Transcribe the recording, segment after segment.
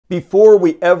Before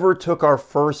we ever took our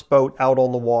first boat out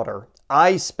on the water,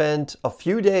 I spent a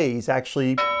few days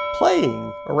actually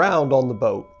playing around on the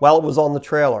boat while it was on the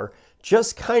trailer,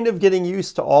 just kind of getting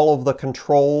used to all of the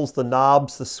controls, the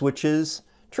knobs, the switches,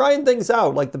 trying things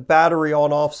out like the battery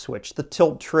on-off switch, the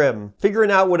tilt trim, figuring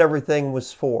out what everything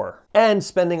was for, and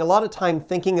spending a lot of time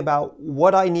thinking about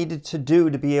what I needed to do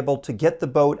to be able to get the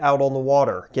boat out on the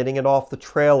water, getting it off the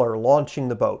trailer, launching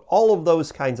the boat, all of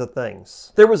those kinds of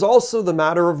things. There was also the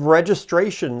matter of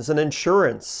registrations and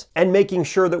insurance, and making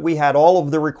sure that we had all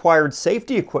of the required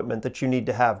safety equipment that you need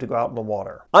to have to go out in the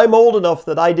water. I'm old enough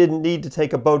that I didn't need to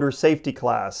take a boater safety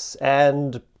class,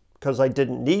 and because I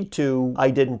didn't need to,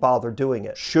 I didn't bother doing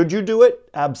it. Should you do it?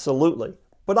 Absolutely.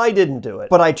 But I didn't do it.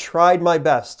 But I tried my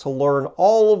best to learn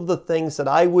all of the things that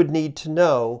I would need to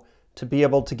know to be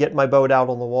able to get my boat out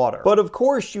on the water. But of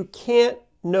course, you can't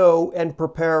know and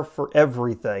prepare for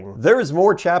everything. There's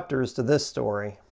more chapters to this story.